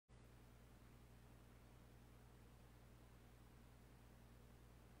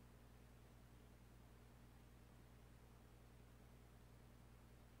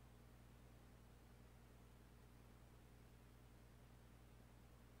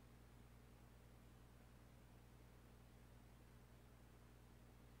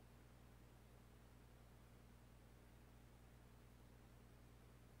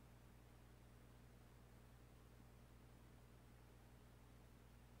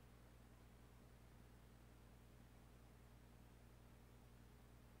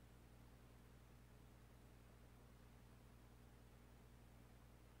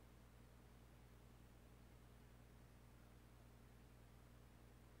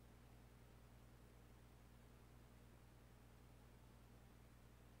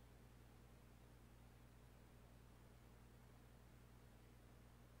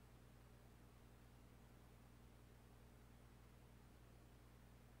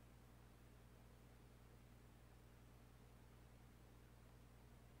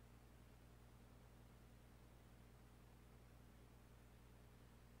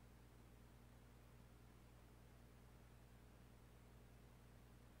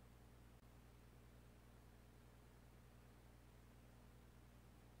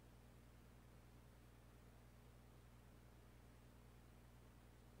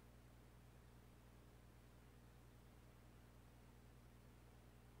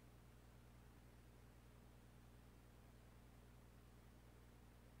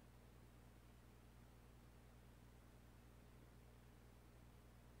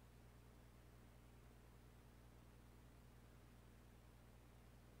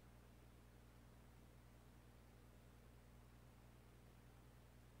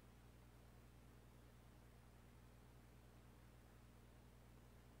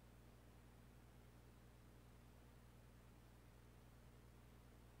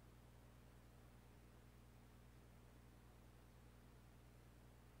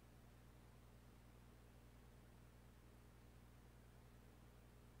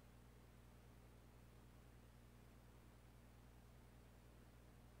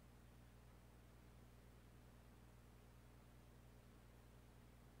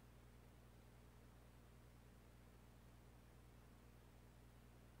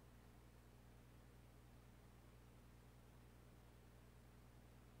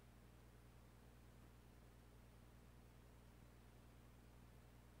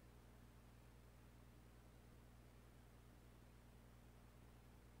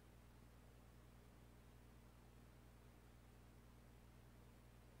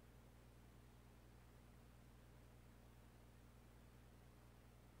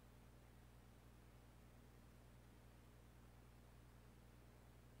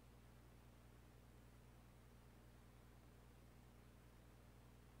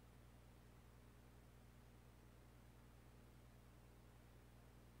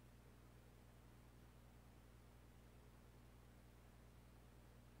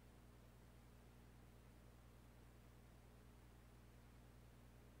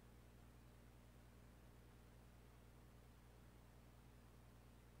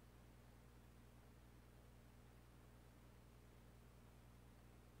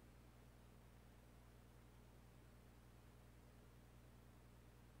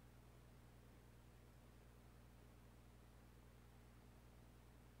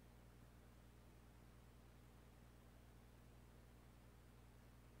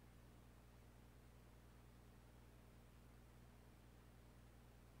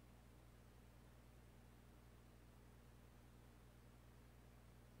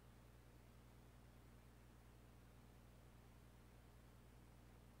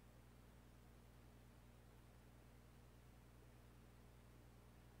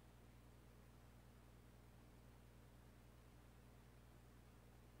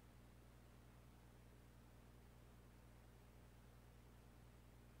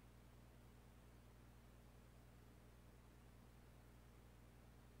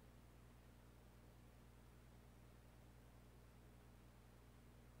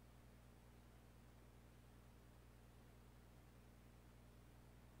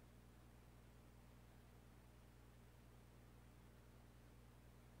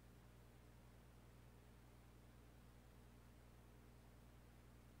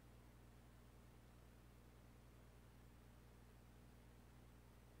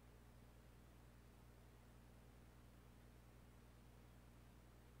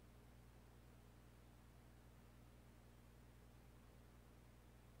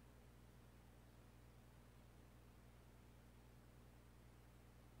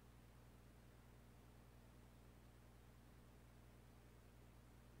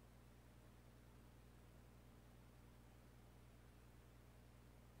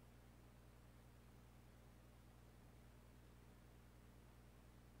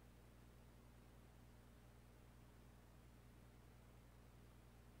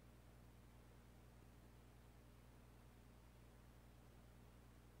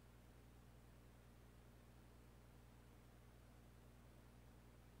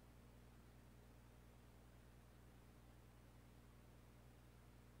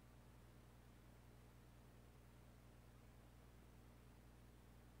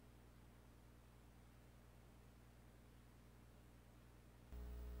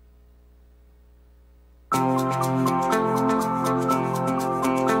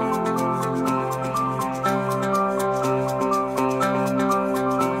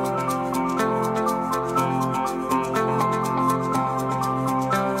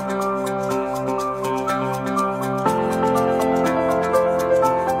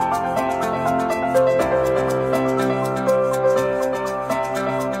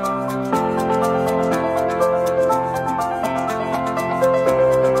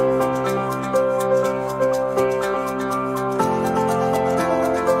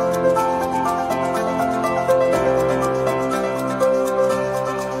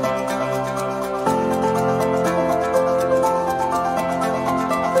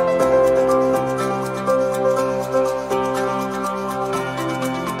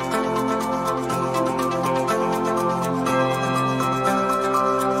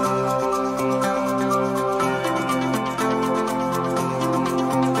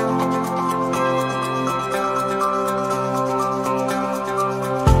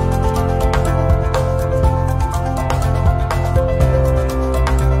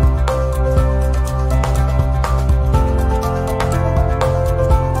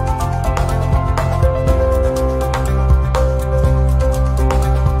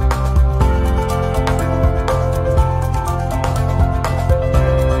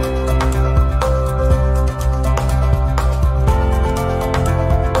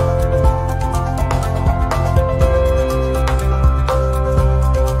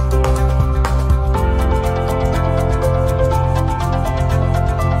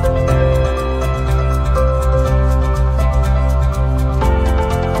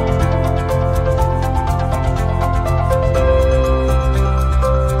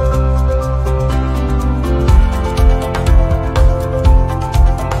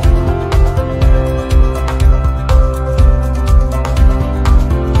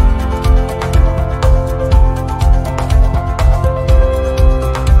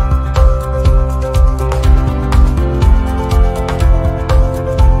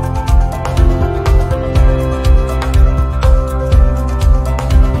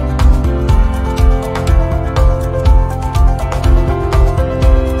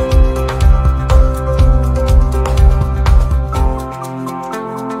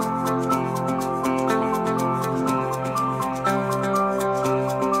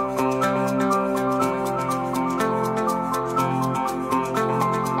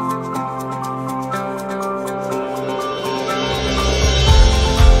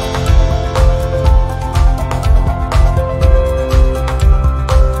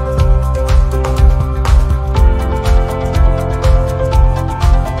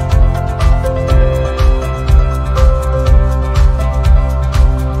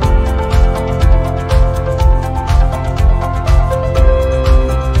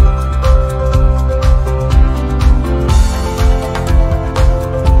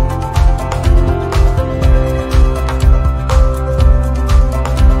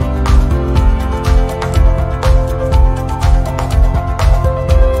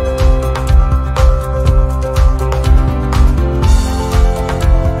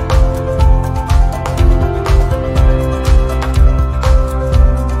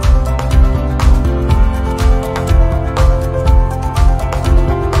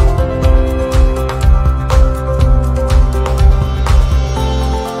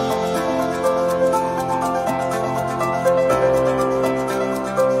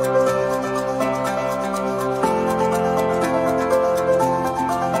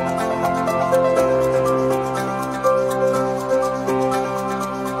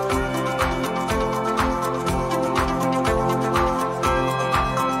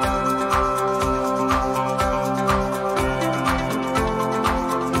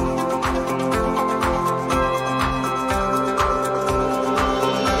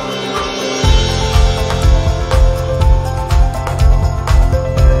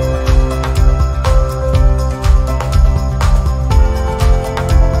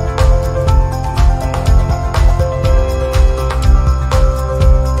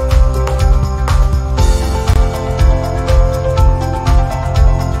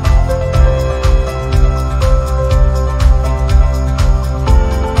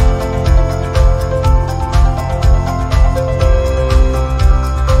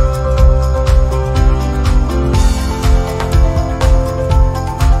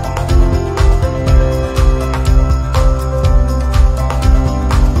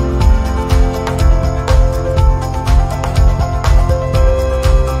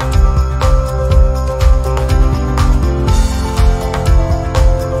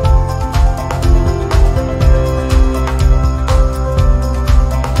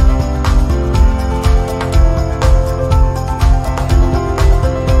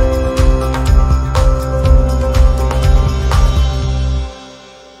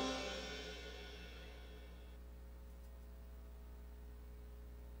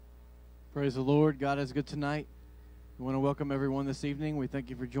Praise the Lord. God is good tonight. We want to welcome everyone this evening. We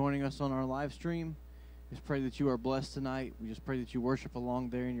thank you for joining us on our live stream. We just pray that you are blessed tonight. We just pray that you worship along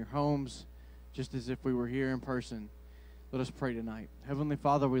there in your homes, just as if we were here in person. Let us pray tonight. Heavenly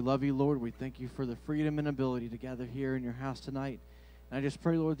Father, we love you, Lord. We thank you for the freedom and ability to gather here in your house tonight. And I just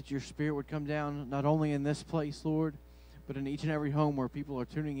pray, Lord, that your Spirit would come down not only in this place, Lord, but in each and every home where people are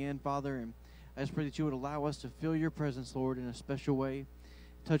tuning in, Father. And I just pray that you would allow us to feel your presence, Lord, in a special way.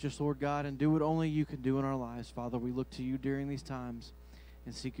 Touch us, Lord God, and do what only you can do in our lives. Father, we look to you during these times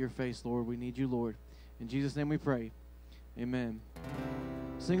and seek your face, Lord. We need you, Lord. In Jesus' name we pray. Amen.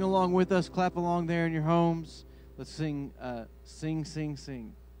 Sing along with us. Clap along there in your homes. Let's sing, sing, sing,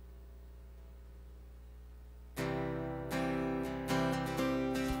 sing.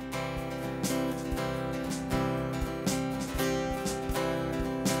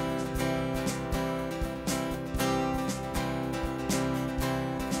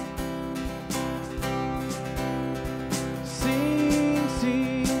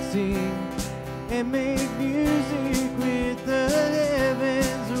 And make music with the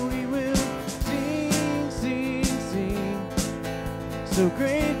heavens. We will sing, sing, sing. So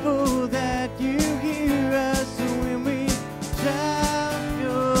grateful that you hear us when we shout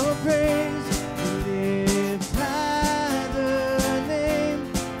your praise. We lift high the name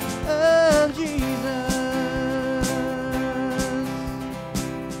of Jesus.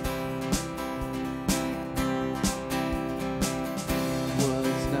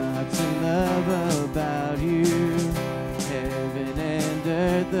 What's not to love about you? Heaven and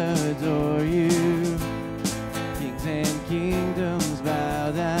earth adore you. Kings and kingdoms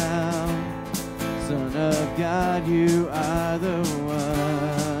bow down. Son of God, you are the one.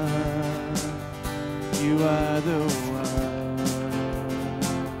 You are the one.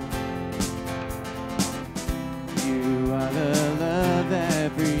 You are the love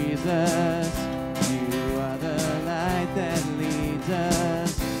that breathes us. You are the light that leads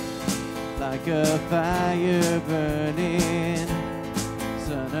us. Like a fire burning,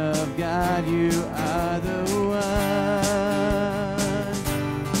 Son of God, you are the one.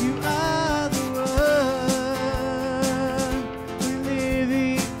 You are the one we're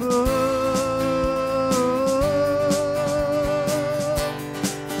living for.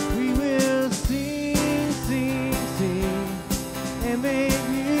 We will sing, sing, sing, and make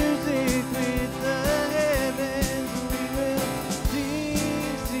music with the heavens. We will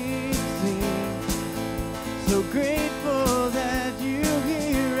sing, sing, sing. So grateful that you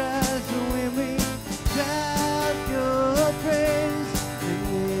hear us when we shout your praise and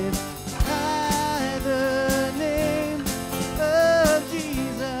lift high the name of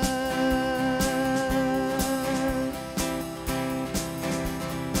Jesus.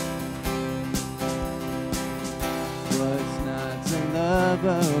 What's not to love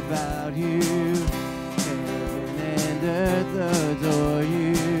about you? Heaven and earth adore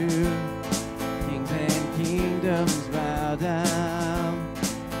you. Kingdoms bow down.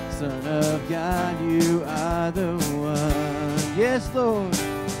 Son of God, you are the one. Yes, Lord,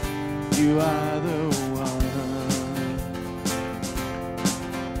 you are the one.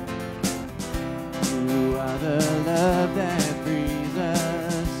 You are the love that frees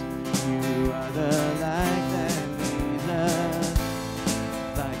us. You are the light that leads us.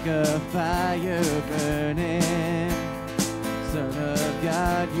 Like a fire burning, Son of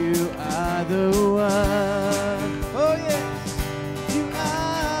God, you are the one. Oh yes, you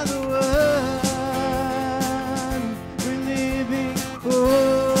are the one we're living for.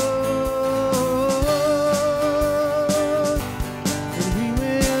 And we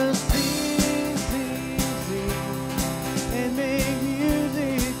will sing, sing, sing, and make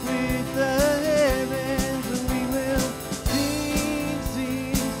music with the heavens. And we will sing,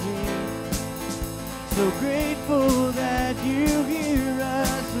 sing, sing. So grateful that you hear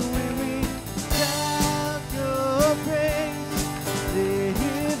us when we shout your praise.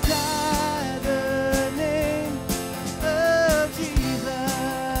 Lift high the name of Jesus.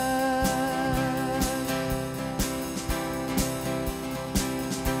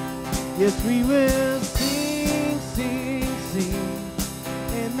 Yes, we will sing, sing, sing,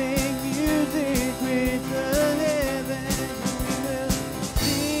 and make music with the heavens. We will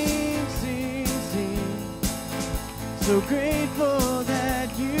sing, sing, sing. So grateful that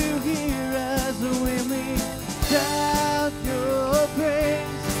you hear us when we shout your praise.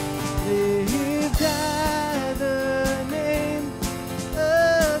 Lift high the name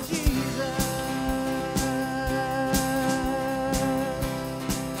of Jesus.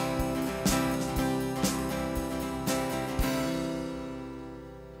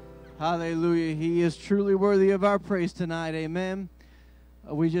 Hallelujah. He is truly worthy of our praise tonight. Amen.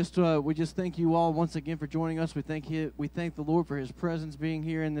 We just thank you all once again for joining us. We thank the Lord for His presence being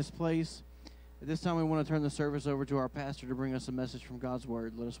here in this place. At this time, we want to turn the service over to our pastor to bring us a message from God's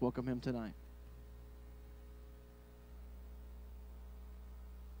Word. Let us welcome him tonight.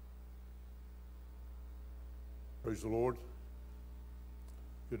 Praise the Lord.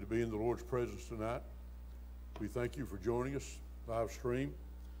 Good to be in the Lord's presence tonight. We thank you for joining us live stream.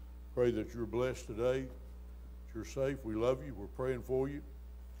 Pray that you're blessed today, that you're safe. We love you. We're praying for you.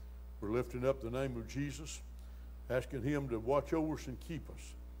 We're lifting up the name of Jesus, asking Him to watch over us and keep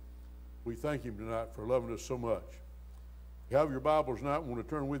us. We thank Him tonight for loving us so much. If you have your Bibles tonight, I want to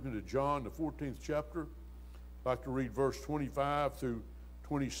turn with me to John, the 14th chapter. I'd like to read verse 25 through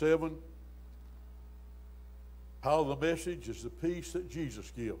 27. How the message is the peace that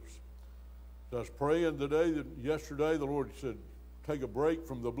Jesus gives. So I was praying yesterday, the Lord said, take a break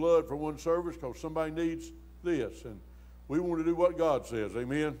from the blood for one service because somebody needs this. And we want to do what God says.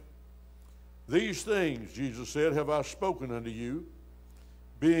 Amen. These things, Jesus said, have I spoken unto you,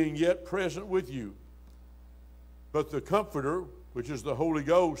 being yet present with you. But the Comforter, which is the Holy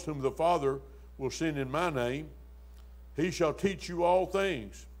Ghost, whom the Father will send in my name, He shall teach you all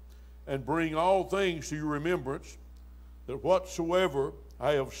things, and bring all things to your remembrance, that whatsoever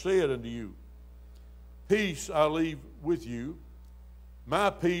I have said unto you. Peace I leave with you, my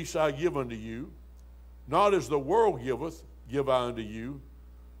peace I give unto you. Not as the world giveth, give I unto you.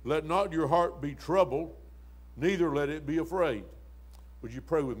 Let not your heart be troubled, neither let it be afraid. Would you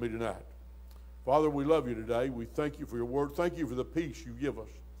pray with me tonight? Father, we love you today. We thank you for your word. Thank you for the peace you give us.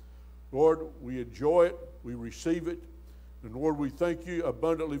 Lord, we enjoy it. We receive it. And Lord, we thank you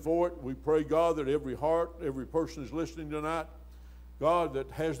abundantly for it. We pray, God, that every heart, every person is listening tonight, God, that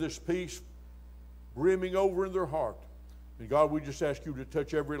has this peace brimming over in their heart. And God, we just ask you to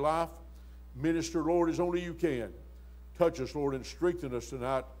touch every life. Minister, Lord, as only you can. Touch us, Lord, and strengthen us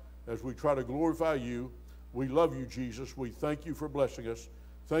tonight as we try to glorify you. We love you, Jesus. We thank you for blessing us.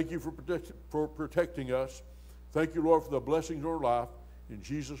 Thank you for protecting us. Thank you, Lord, for the blessings of our life. In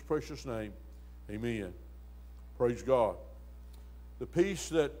Jesus' precious name, amen. Praise God. The peace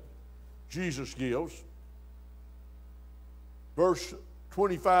that Jesus gives, verse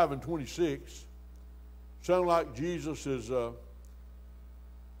 25 and 26, sound like Jesus is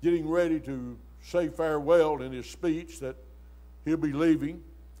getting ready to say farewell in his speech that he'll be leaving.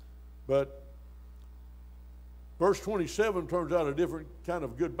 But verse 27 turns out a different kind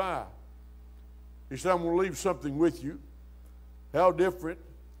of goodbye. He said, I'm going to leave something with you. How different.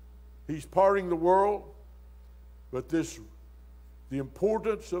 He's parting the world. But the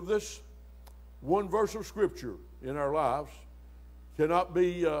importance of this one verse of Scripture in our lives cannot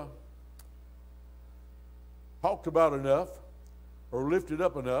be talked about enough or lifted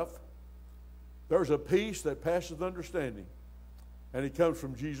up enough. There's a peace that passeth understanding, and it comes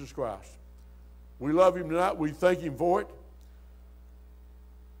from Jesus Christ. We love him tonight. We thank him for it.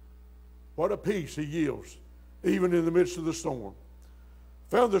 What a peace he gives, even in the midst of the storm.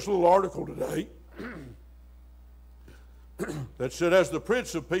 Found this little article today that said, as the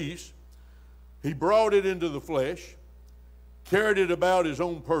Prince of Peace, he brought it into the flesh, carried it about his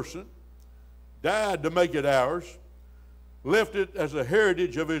own person, died to make it ours, left it as a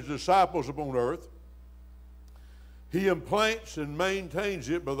heritage of his disciples upon earth. He implants and maintains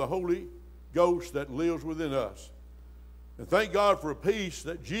it by the Holy Ghost that lives within us. And thank God for a peace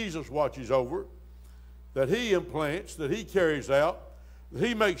that Jesus watches over, that he implants, that he carries out, that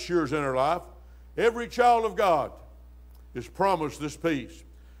he makes sure is in our life. Every child of God is promised this peace.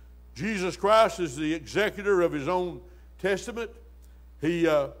 Jesus Christ is the executor of his own testament. He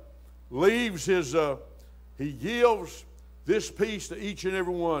leaves his, he gives this peace to each and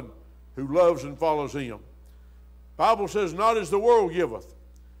every one who loves and follows him. The Bible says, not as the world giveth.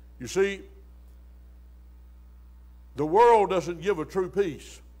 You see, the world doesn't give a true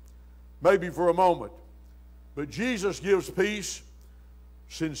peace, maybe for a moment. But Jesus gives peace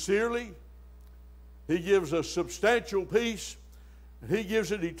sincerely. He gives a substantial peace, and he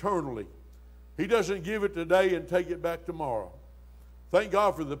gives it eternally. He doesn't give it today and take it back tomorrow. Thank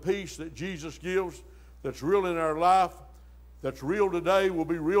God for the peace that Jesus gives that's real in our life, that's real today, will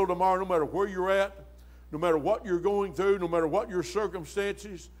be real tomorrow, no matter where you're at, no matter what you're going through, no matter what your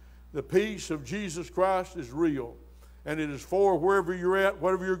circumstances. The peace of Jesus Christ is real, and it is for wherever you're at,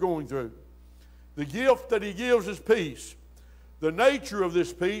 whatever you're going through. The gift that he gives is peace. The nature of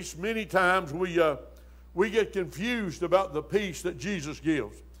this peace, many times we get confused about the peace that Jesus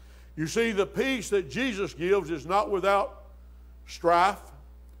gives. You see, the peace that Jesus gives is not without strife.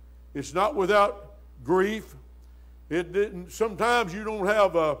 It's not without grief. Sometimes you don't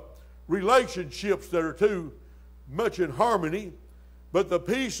have relationships that are too much in harmony. But the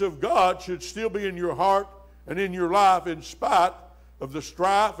peace of God should still be in your heart and in your life in spite of the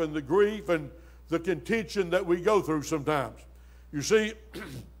strife and the grief and the contention that we go through sometimes. You see,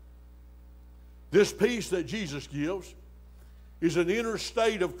 this peace that Jesus gives is an inner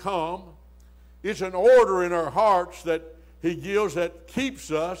state of calm. It's an order in our hearts that He gives that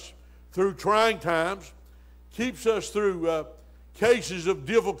keeps us through trying times, keeps us through cases of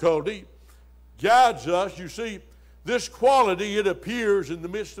difficulty, guides us. You see, this quality, it appears in the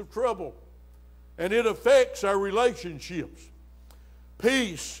midst of trouble, and it affects our relationships.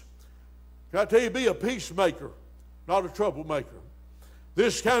 Peace, can I tell you, be a peacemaker, not a troublemaker.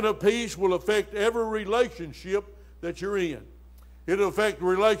 This kind of peace will affect every relationship that you're in. It'll affect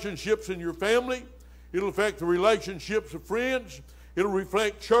relationships in your family. It'll affect the relationships of friends. It'll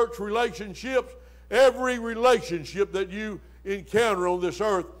reflect church relationships. Every relationship that you encounter on this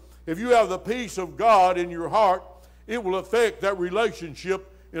earth, if you have the peace of God in your heart, it will affect that relationship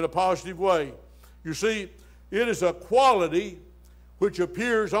in a positive way. You see, it is a quality which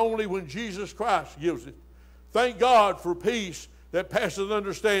appears only when Jesus Christ gives it. Thank God for peace that passeth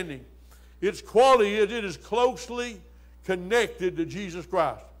understanding. Its quality is it is closely connected to Jesus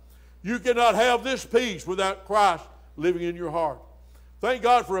Christ. You cannot have this peace without Christ living in your heart. Thank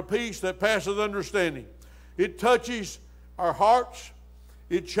God for a peace that passeth understanding. It touches our hearts.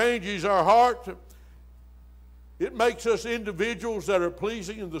 It changes our heart. It makes us individuals that are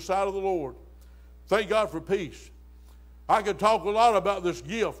pleasing in the sight of the Lord. Thank God for peace. I could talk a lot about this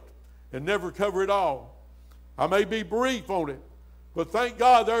gift and never cover it all. I may be brief on it, but thank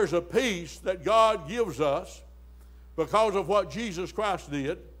God there's a peace that God gives us because of what Jesus Christ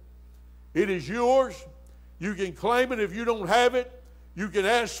did. It is yours. You can claim it. If you don't have it, you can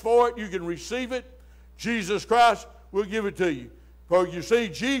ask for it. You can receive it. Jesus Christ will give it to you. For you see,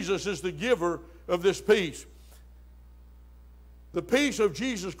 Jesus is the giver of this peace. The peace of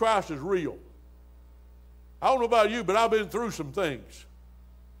Jesus Christ is real. I don't know about you, but I've been through some things.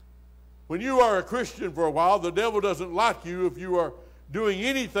 When you are a Christian for a while, the devil doesn't like you if you are doing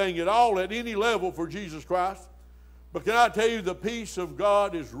anything at all at any level for Jesus Christ. But can I tell you, the peace of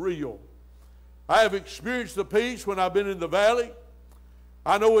God is real. I have experienced the peace when I've been in the valley.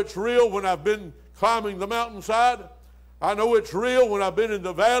 I know it's real when I've been climbing the mountainside. I know it's real when I've been in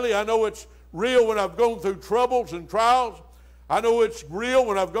the valley. I know it's real when I've gone through troubles and trials. I know it's real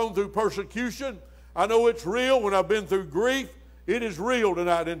when I've gone through persecution. I know it's real when I've been through grief. It is real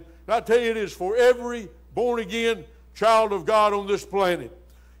tonight. And I tell you, it is for every born-again child of God on this planet.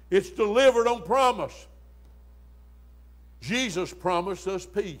 It's delivered on promise. Jesus promised us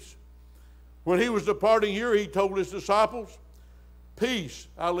peace. When He was departing here, He told His disciples, "Peace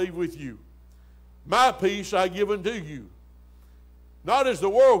I leave with you. My peace I give unto you. Not as the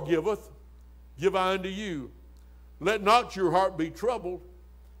world giveth, give I unto you. Let not your heart be troubled,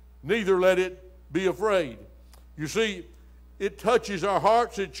 neither let it be afraid." You see, it touches our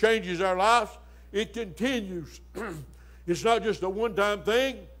hearts. It changes our lives. It continues. It's not just a one-time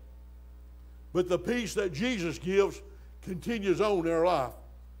thing, but the peace that Jesus gives continues on in our life.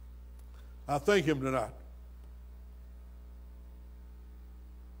 I thank Him tonight.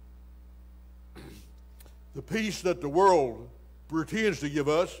 The peace that the world pretends to give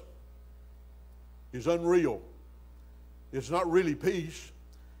us is unreal. It's not really peace.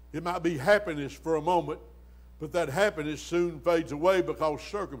 It might be happiness for a moment, but that happiness soon fades away because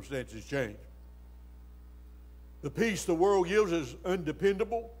circumstances change. The peace the world gives is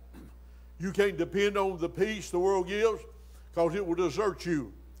undependable. You can't depend on the peace the world gives because it will desert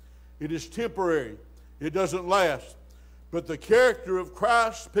you. It is temporary. It doesn't last. But the character of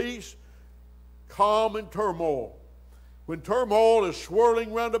Christ's peace, calm and turmoil. When turmoil is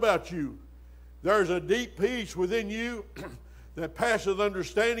swirling round about you, there's a deep peace within you that passeth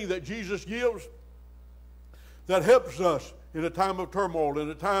understanding that Jesus gives, that helps us in a time of turmoil, in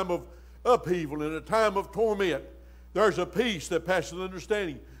a time of upheaval, in a time of torment. There's a peace that passeth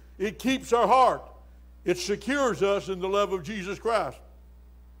understanding. It keeps our heart. It secures us in the love of Jesus Christ.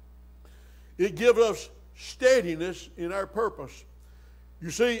 It gives us steadiness in our purpose.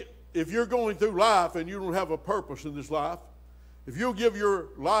 You see, if you're going through life and you don't have a purpose in this life, if you'll give your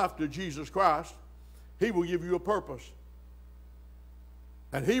life to Jesus Christ, He will give you a purpose.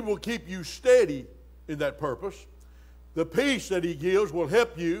 And He will keep you steady in that purpose. The peace that He gives will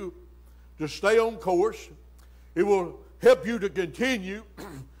help you to stay on course. It will help you to continue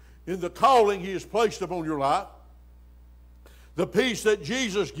in the calling He has placed upon your life. The peace that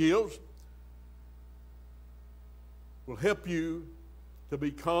Jesus gives will help you to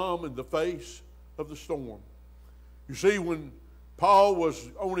be calm in the face of the storm. You see, when Paul was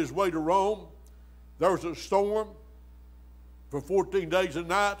on his way to Rome, there was a storm. for 14 days and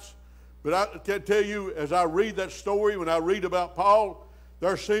nights. But I can tell you, as I read that story, when I read about Paul,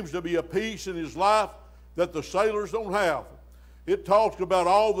 there seems to be a peace in his life that the sailors don't have. It talks about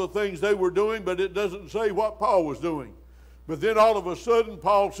all the things they were doing, but it doesn't say what Paul was doing. But then all of a sudden,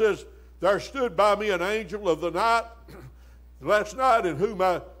 Paul says, there stood by me an angel of the night last night, and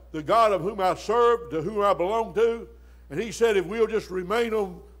the God of whom I served, to whom I belong to. And he said, if we'll just remain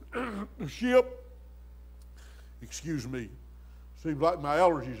on the ship, excuse me, seems like my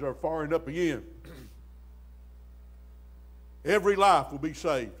allergies are firing up again. Every life will be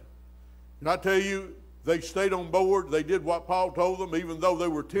saved. And I tell you, they stayed on board. They did what Paul told them, even though they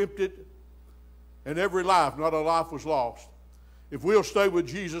were tempted. And every life, not a life was lost. If we'll stay with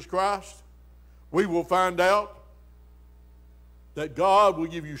Jesus Christ, we will find out that God will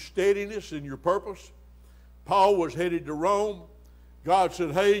give you steadiness in your purpose. Paul was headed to Rome. God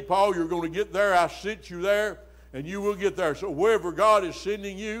said, hey, Paul, you're going to get there. I sent you there, and you will get there. So wherever God is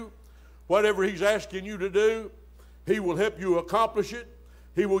sending you, whatever he's asking you to do, he will help you accomplish it.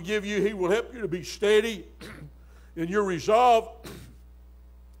 He will help you to be steady in your resolve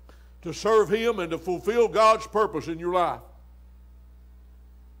to serve him and to fulfill God's purpose in your life.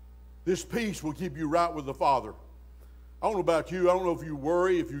 This peace will keep you right with the Father. I don't know about you. I don't know if you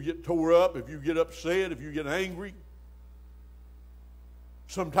worry, if you get tore up, if you get upset, if you get angry.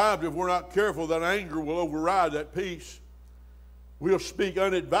 Sometimes if we're not careful, that anger will override that peace. We'll speak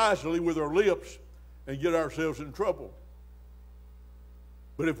unadvisedly with our lips and get ourselves in trouble.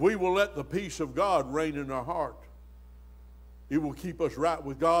 But if we will let the peace of God reign in our heart, it will keep us right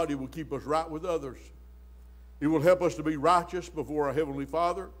with God. It will keep us right with others. It will help us to be righteous before our Heavenly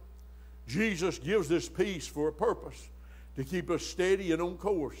Father. Jesus gives this peace for a purpose, to keep us steady and on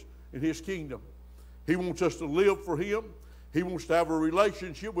course in his kingdom. He wants us to live for him. He wants to have a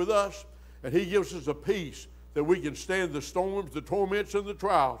relationship with us, and he gives us a peace that we can stand the storms, the torments, and the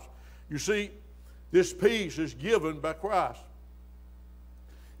trials. You see, this peace is given by Christ.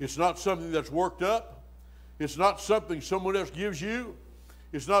 It's not something that's worked up. It's not something someone else gives you.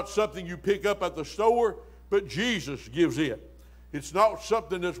 It's not something you pick up at the store, but Jesus gives it. It's not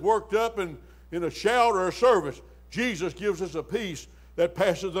something that's worked up in a shout or a service. Jesus gives us a peace that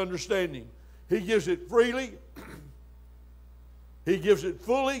passes understanding. He gives it freely. He gives it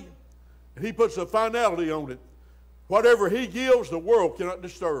fully. And he puts a finality on it. Whatever he gives, the world cannot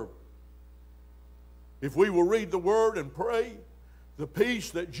disturb. If we will read the Word and pray, the peace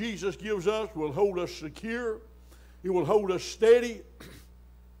that Jesus gives us will hold us secure. It will hold us steady.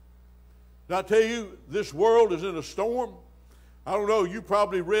 And I tell you, this world is in a storm. I don't know, you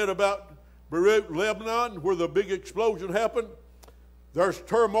probably read about Beirut, Lebanon, where the big explosion happened. There's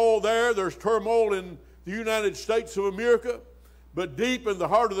turmoil there. There's turmoil in the United States of America. But deep in the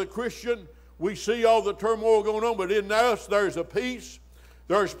heart of the Christian, we see all the turmoil going on. But in us, there's a peace.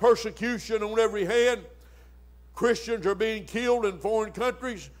 There's persecution on every hand. Christians are being killed in foreign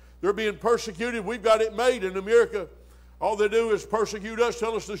countries. They're being persecuted. We've got it made in America. All they do is persecute us,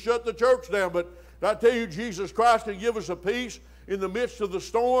 tell us to shut the church down. But I tell you, Jesus Christ can give us a peace in the midst of the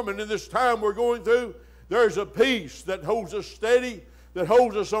storm, and in this time we're going through. There's a peace that holds us steady, that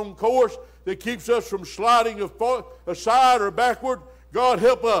holds us on course, that keeps us from sliding aside or backward. God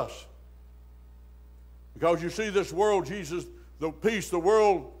help us. Because you see, this world, the peace the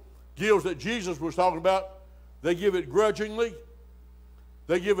world gives that Jesus was talking about, they give it grudgingly.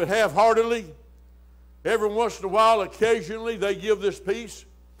 They give it half-heartedly. Every once in a while, occasionally, they give this peace,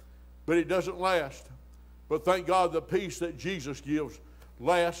 but it doesn't last. But thank God the peace that Jesus gives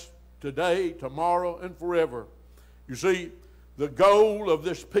lasts today, tomorrow, and forever. You see, the goal of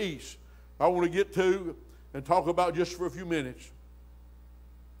this peace I want to get to and talk about just for a few minutes.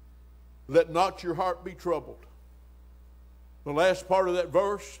 Let not your heart be troubled. The last part of that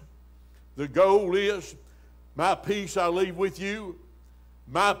verse, the goal is, my peace I leave with you.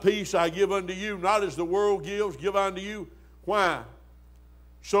 My peace I give unto you, not as the world gives, give unto you. Why?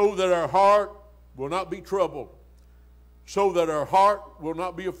 So that our heart will not be troubled. So that our heart will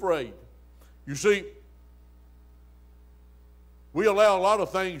not be afraid. You see, we allow a lot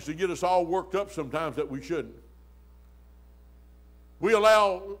of things to get us all worked up sometimes that we shouldn't. We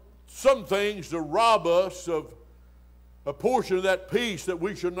allow some things to rob us of a portion of that peace that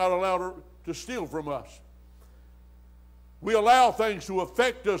we should not allow to steal from us. We allow things to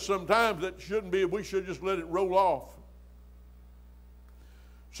affect us sometimes that shouldn't be. We should just let it roll off.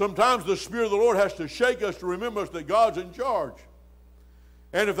 Sometimes the Spirit of the Lord has to shake us to remember us that God's in charge.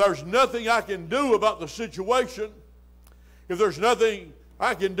 And if there's nothing I can do about the situation, if there's nothing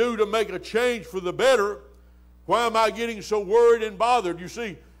I can do to make a change for the better, why am I getting so worried and bothered? You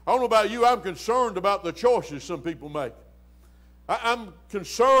see, I don't know about you, I'm concerned about the choices some people make. I'm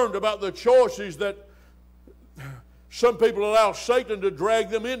concerned about the choices that some people allow Satan to drag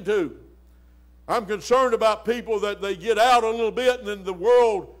them into. I'm concerned about people that they get out a little bit and then the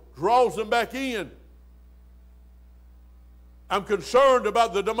world draws them back in. I'm concerned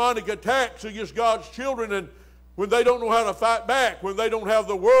about the demonic attacks against God's children, and when they don't know how to fight back, when they don't have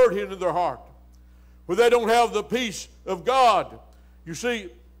the Word hidden in their heart, when they don't have the peace of God. You see,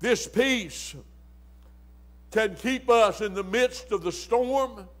 this peace can keep us in the midst of the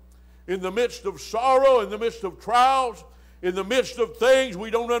storm, in the midst of sorrow, in the midst of trials, in the midst of things we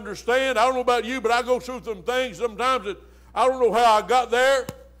don't understand. I don't know about you, but I go through some things sometimes that I don't know how I got there.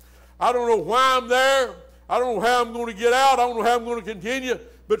 I don't know why I'm there. I don't know how I'm going to get out. I don't know how I'm going to continue.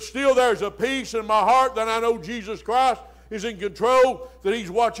 But still there's a peace in my heart that I know Jesus Christ is in control, that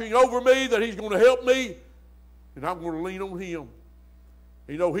He's watching over me, that He's going to help me, and I'm going to lean on Him.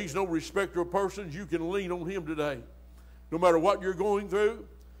 You know, He's no respecter of persons. You can lean on Him today. No matter what you're going through.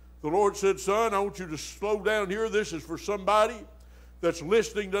 The Lord said, son, I want you to slow down here. This is for somebody that's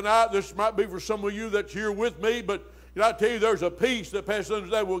listening tonight. This might be for some of you that's here with me, but you know, I tell you, there's a peace that passes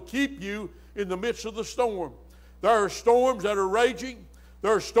understanding that will keep you in the midst of the storm. There are storms that are raging.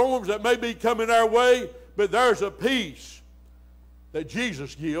 There are storms that may be coming our way, but there's a peace that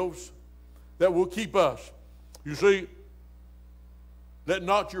Jesus gives that will keep us. You see, let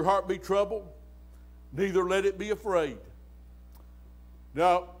not your heart be troubled, neither let it be afraid.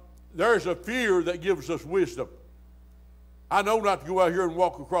 Now, there's a fear that gives us wisdom. I know not to go out here and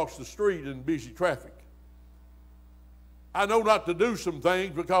walk across the street in busy traffic. I know not to do some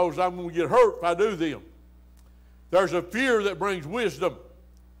things because I'm going to get hurt if I do them. There's a fear that brings wisdom.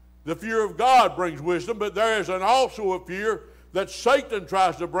 The fear of God brings wisdom, but there is also a fear that Satan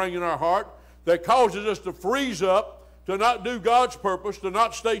tries to bring in our heart that causes us to freeze up, to not do God's purpose, to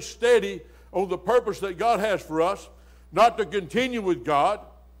not stay steady on the purpose that God has for us, not to continue with God.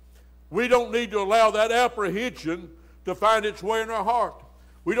 We don't need to allow that apprehension to find its way in our heart.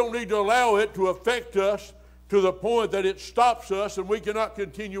 We don't need to allow it to affect us to the point that it stops us and we cannot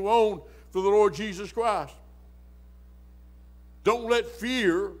continue on for the Lord Jesus Christ. Don't let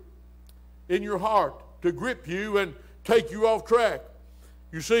fear in your heart to grip you and take you off track.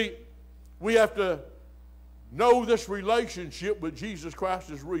 You see, we have to know this relationship with Jesus Christ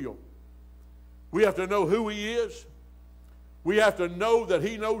is real. We have to know who He is. We have to know that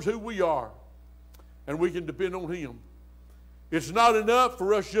He knows who we are, and we can depend on Him. It's not enough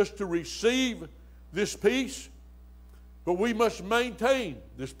for us just to receive this peace, but we must maintain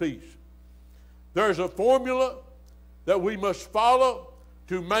this peace. There's a formula that we must follow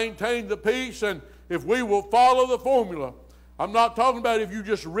to maintain the peace, and if we will follow the formula, I'm not talking about if you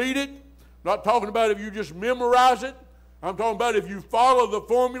just read it, not talking about if you just memorize it. I'm talking about if you follow the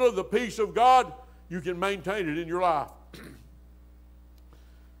formula, the peace of God, you can maintain it in your life.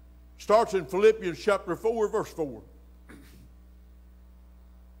 Starts in Philippians chapter 4, verse 4.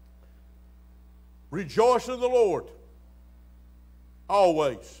 Rejoice in the Lord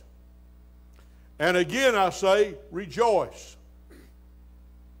always. And again I say, rejoice.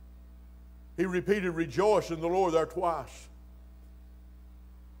 He repeated rejoice in the Lord there twice.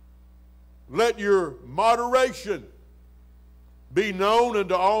 Let your moderation be known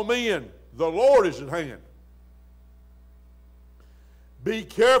unto all men. The Lord is at hand. Be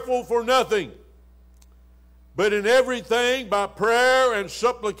careful for nothing, but in everything by prayer and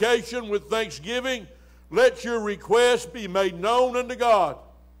supplication with thanksgiving, let your requests be made known unto God.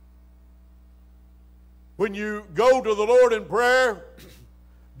 When you go to the Lord in prayer,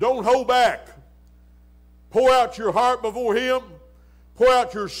 don't hold back. Pour out your heart before Him. Pour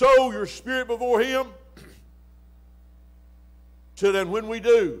out your soul, your spirit before Him. So then when we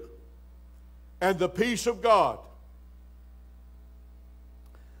do, and the peace of God,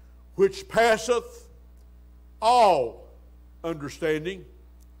 which passeth all understanding,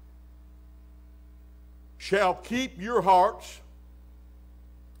 shall keep your hearts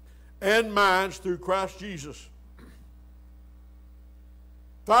and minds through Christ Jesus.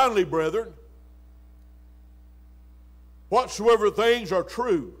 Finally, brethren, whatsoever things are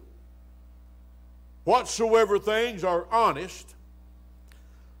true, whatsoever things are honest,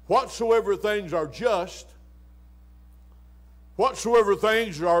 whatsoever things are just, whatsoever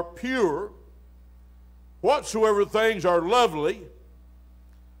things are pure, whatsoever things are lovely,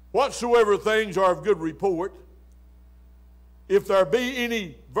 whatsoever things are of good report, if there be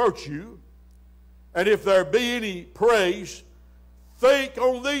any virtue, and if there be any praise, think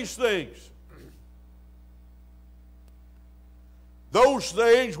on these things. Those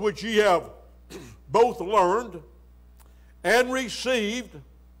things which ye have both learned and received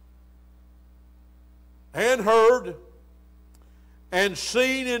and heard and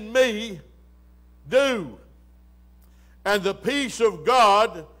seen in me, do. And the peace of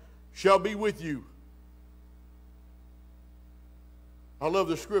God shall be with you. I love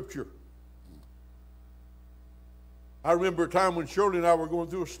the scripture. I remember a time when Shirley and I were going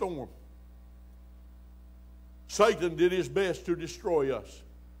through a storm. Satan did his best to destroy us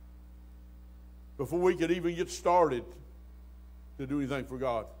before we could even get started to do anything for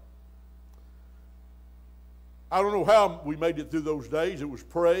God. I don't know how we made it through those days. It was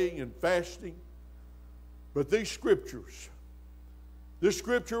praying and fasting. But these scriptures, this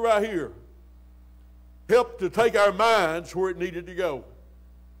scripture right here, helped to take our minds where it needed to go.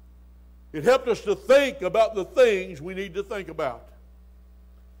 It helped us to think about the things we need to think about.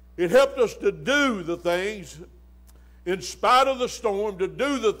 It helped us to do the things, in spite of the storm, to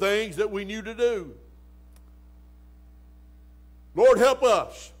do the things that we knew to do. Lord, help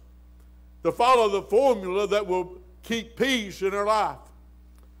us to follow the formula that will keep peace in our life.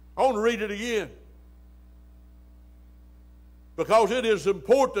 I want to read it again, because it is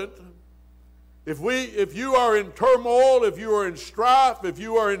important. If you are in turmoil, if you are in strife, if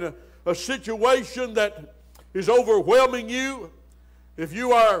you are in a situation that is overwhelming you, if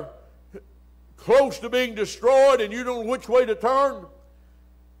you are close to being destroyed and you don't know which way to turn,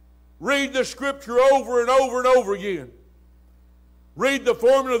 read the scripture over and over and over again. Read the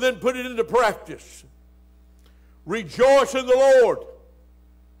formula, then put it into practice. Rejoice in the Lord.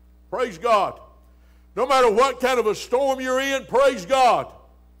 Praise God. No matter what kind of a storm you're in, praise God.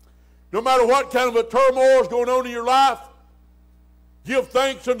 No matter what kind of a turmoil is going on in your life, give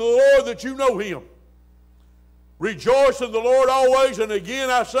thanks unto the Lord that you know Him. Rejoice in the Lord always, and again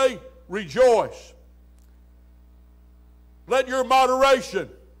I say, rejoice. Let your moderation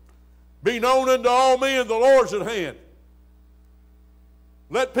be known unto all men, the Lord's at hand.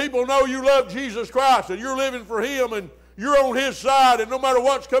 Let people know you love Jesus Christ and you're living for Him and you're on His side, and no matter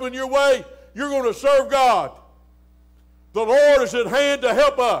what's coming your way, you're going to serve God. The Lord is at hand to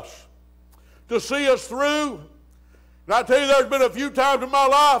help us, to see us through. And I tell you, there's been a few times in my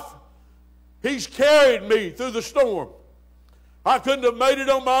life He's carried me through the storm. I couldn't have made it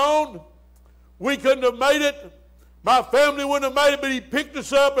on my own. We couldn't have made it. My family wouldn't have made it, but He picked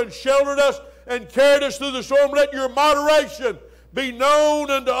us up and sheltered us and carried us through the storm. Let your moderation be known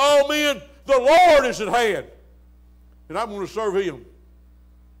unto all men. The Lord is at hand, and I'm going to serve Him.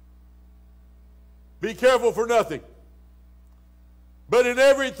 Be careful for nothing, but in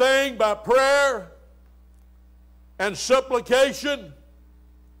everything by prayer and supplication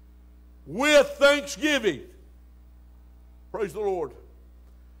with thanksgiving. Praise the Lord.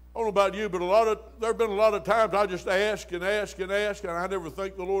 I don't know about you, but there have been a lot of times I just ask and ask and ask, and I never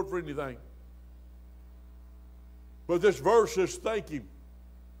thank the Lord for anything. But this verse says thank Him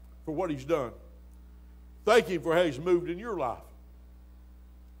for what He's done. Thank Him for how He's moved in your life.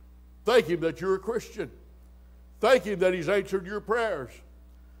 Thank Him that you're a Christian. Thank Him that He's answered your prayers.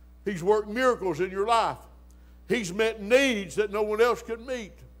 He's worked miracles in your life. He's met needs that no one else could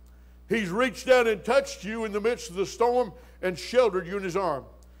meet. He's reached down and touched you in the midst of the storm and sheltered you in His arm.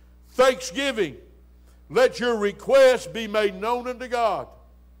 Thanksgiving. Let your requests be made known unto God.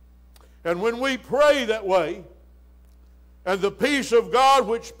 And when we pray that way, and the peace of God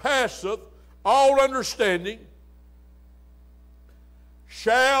which passeth all understanding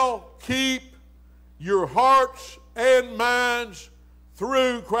shall keep your hearts and minds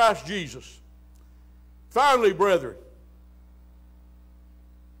through Christ Jesus. Finally, brethren,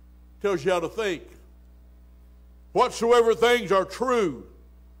 tells you how to think. Whatsoever things are true.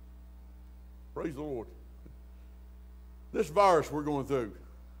 Praise the Lord. This virus we're going through,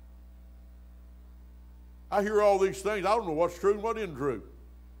 I hear all these things. I don't know what's true and what isn't true.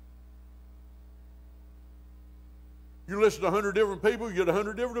 You listen to 100 different people, you get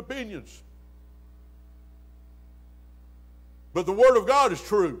 100 different opinions. But the Word of God is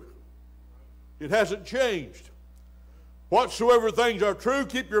true. It hasn't changed. Whatsoever things are true,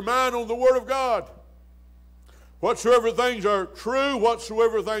 keep your mind on the Word of God. Whatsoever things are true,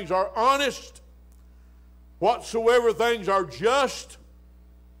 whatsoever things are honest, whatsoever things are just,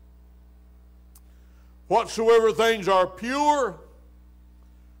 whatsoever things are pure,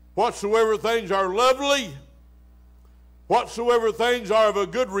 whatsoever things are lovely, whatsoever things are of a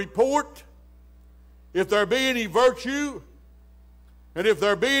good report, if there be any virtue, and if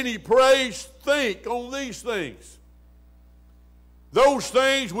there be any praise, think on these things. Those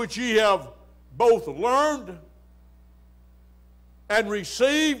things which ye have both learned and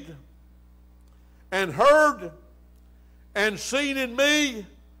received and heard and seen in me,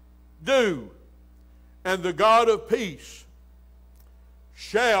 do, and the God of peace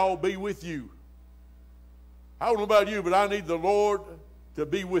shall be with you. I don't know about you, but I need the Lord to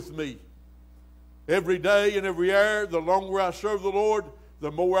be with me. Every day and every hour, the longer I serve the Lord,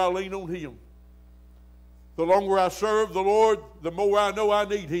 the more I lean on Him. The longer I serve the Lord, the more I know I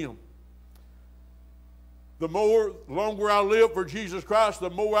need Him. The longer I live for Jesus Christ, the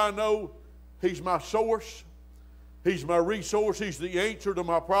more I know He's my source. He's my resource. He's the answer to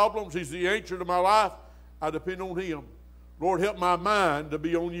my problems. He's the answer to my life. I depend on Him. Lord, help my mind to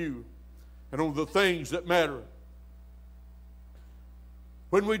be on You and on the things that matter.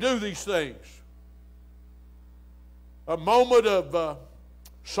 When we do these things, a moment of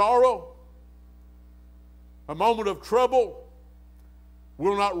sorrow, a moment of trouble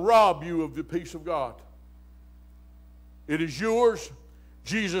will not rob you of the peace of God. It is yours.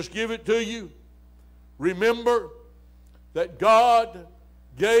 Jesus gave it to you. Remember that God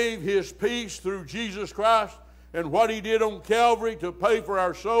gave His peace through Jesus Christ and what He did on Calvary to pay for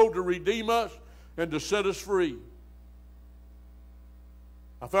our soul, to redeem us, and to set us free.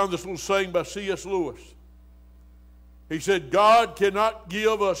 I found this little saying by C.S. Lewis. He said, God cannot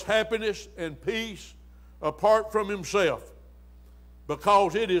give us happiness and peace apart from Himself,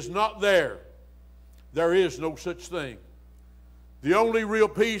 because it is not there. There is no such thing. The only real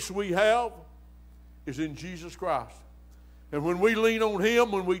peace we have is in Jesus Christ. And when we lean on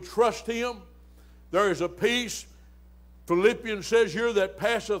Him, when we trust Him, there is a peace, Philippians says here, that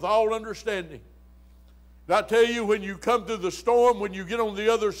passeth all understanding. And I tell you, when you come through the storm, when you get on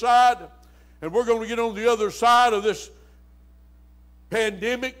the other side, and we're going to get on the other side of this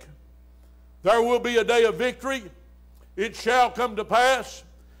pandemic, there will be a day of victory. It shall come to pass,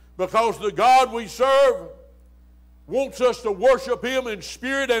 because the God we serve wants us to worship Him in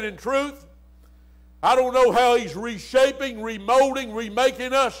spirit and in truth. I don't know how He's reshaping, remolding,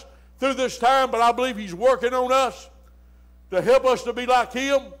 remaking us through this time, but I believe He's working on us to help us to be like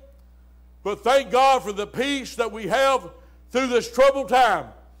Him. But thank God for the peace that we have through this troubled time,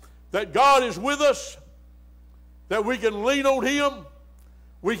 that God is with us, that we can lean on Him,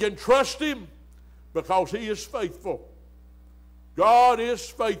 we can trust Him, because He is faithful. God is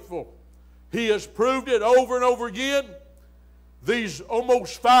faithful. He has proved it over and over again. These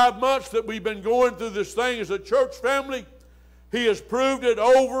almost 5 months that we've been going through this thing as a church family, He has proved it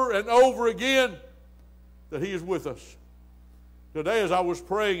over and over again that He is with us. Today as I was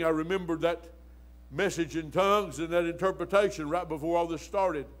praying, I remembered that message in tongues and that interpretation right before all this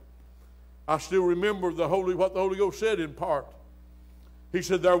started. I still remember what the Holy Ghost said in part. He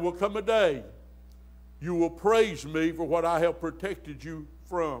said, there will come a day you will praise me for what I have protected you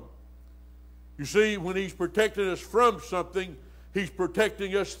from. You see, when He's protecting us from something, He's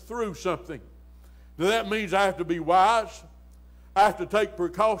protecting us through something. Now that means I have to be wise. I have to take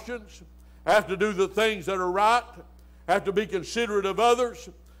precautions. I have to do the things that are right. I have to be considerate of others.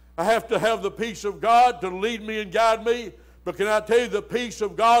 I have to have the peace of God to lead me and guide me. But can I tell you, the peace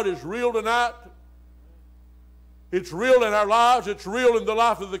of God is real tonight? It's real in our lives. It's real in the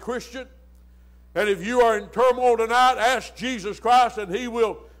life of the Christian. And if you are in turmoil tonight, ask Jesus Christ and He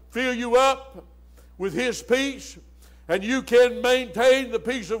will fill you up with His peace. And you can maintain the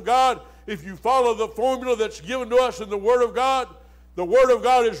peace of God if you follow the formula that's given to us in the Word of God. The Word of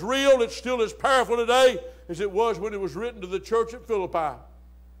God is real. It's still as powerful today as it was when it was written to the church at Philippi.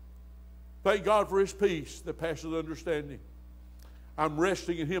 Thank God for His peace that passes understanding. I'm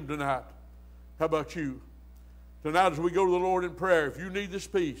resting in Him tonight. How about you? Tonight as we go to the Lord in prayer, if you need this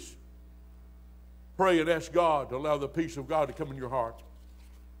peace, pray and ask God to allow the peace of God to come in your heart.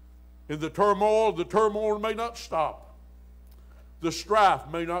 In the turmoil may not stop. The strife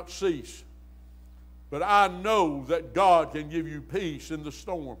may not cease. But I know that God can give you peace in the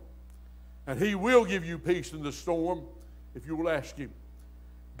storm. And He will give you peace in the storm if you will ask Him.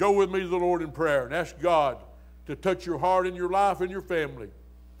 Go with me to the Lord in prayer and ask God to touch your heart and your life and your family,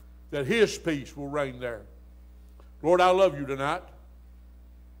 that His peace will reign there. Lord, I love you tonight.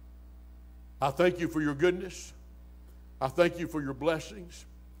 I thank you for your goodness. I thank you for your blessings.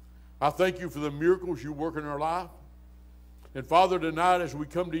 I thank you for the miracles you work in our life. And Father, tonight as we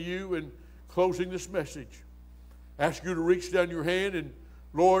come to you in closing this message, ask you to reach down your hand and,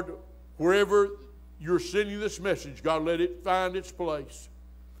 Lord, wherever you're sending this message, God, let it find its place.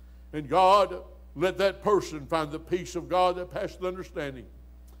 And God, let that person find the peace of God that passes understanding.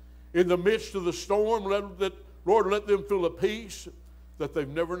 In the midst of the storm, Lord, let them feel a peace that they've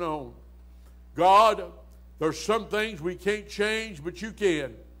never known. God, there's some things we can't change, but you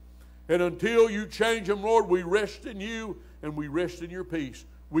can. And until you change them, Lord, we rest in you and we rest in your peace.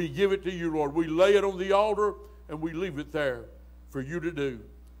 We give it to you, Lord. We lay it on the altar and we leave it there for you to do.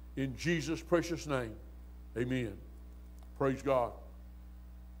 In Jesus' precious name, amen. Praise God.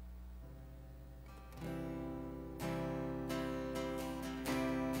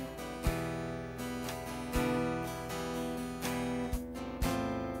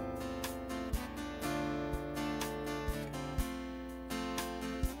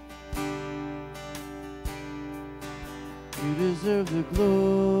 deserve the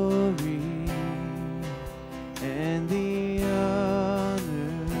glory and the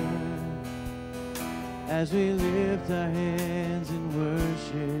honor as we lift our hands in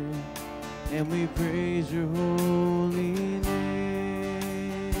worship and we praise your holy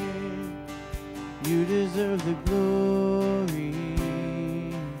name. You deserve the glory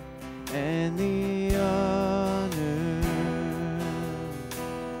and the honor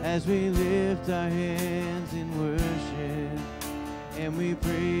as we lift our hands in worship and we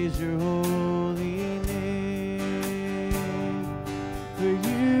praise your holy name. For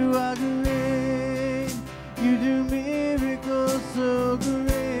you are great, you do miracles so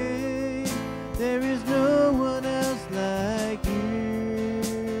great, there is no one else like you.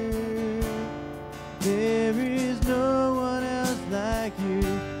 There is no one else like you.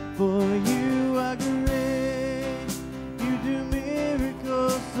 For you are great, you do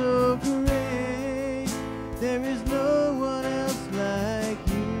miracles so great, there is no one else like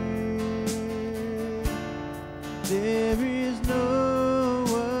you. There is no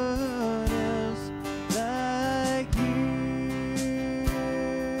one else like you.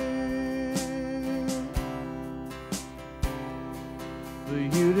 For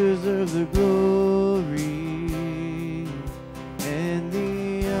you deserve the glory and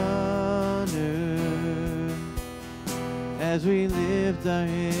the honor as we lift our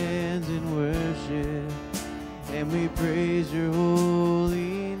hands in worship and we praise your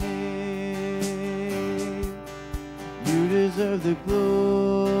holy name. You deserve the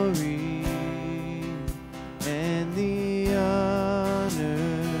glory and the honor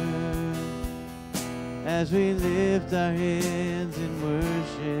as we lift our hands in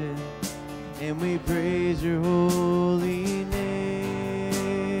worship and we praise your holy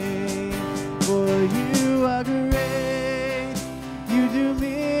name. For you are great, you do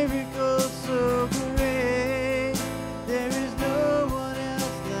miracles so great, there is no one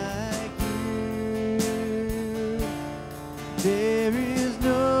else like you. There is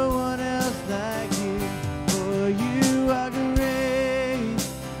no one else like you. For you are great,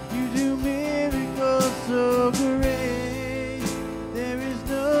 you do miracles so great, there is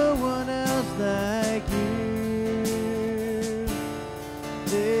no one else like you.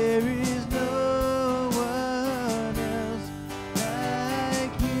 There is no one else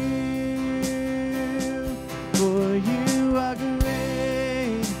like you. For you are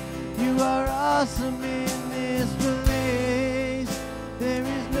great, you are awesome in this place, there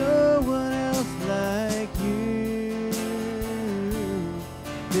is no one else like you.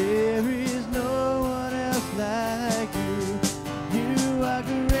 There is no one else like you. You are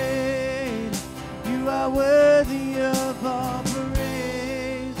great, you are worthy of all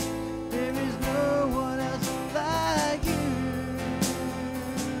praise, there is no one else like you.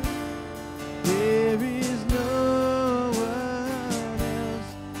 There is no one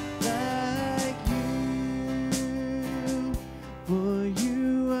else like you. For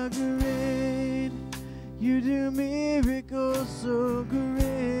you are great, you do miracles so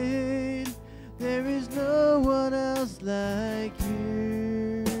great, there is no one else like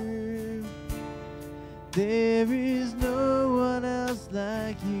you. There is no one else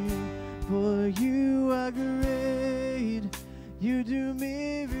like you. For you are great, you do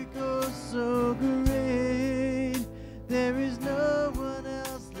miracles so great, there is no one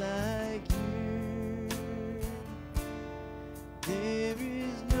else like you. There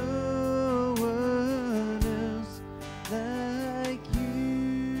is no one else like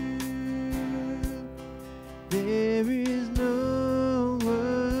you. There is no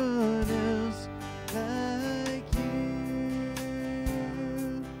one else like you.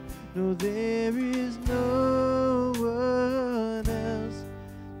 No, there is no one else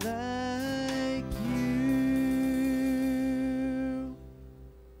like you.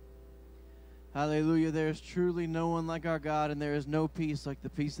 Hallelujah. There is truly no one like our God, and there is no peace like the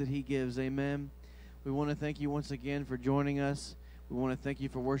peace that He gives. Amen. We want to thank you once again for joining us. We want to thank you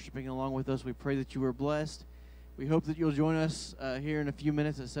for worshiping along with us. We pray that you were blessed. We hope that you'll join us here in a few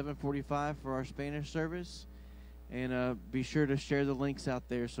minutes at 7:45 for our Spanish service. And be sure to share the links out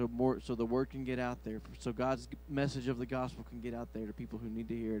there so the word can get out there, so God's message of the gospel can get out there to people who need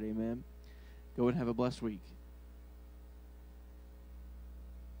to hear it. Amen. Go and have a blessed week.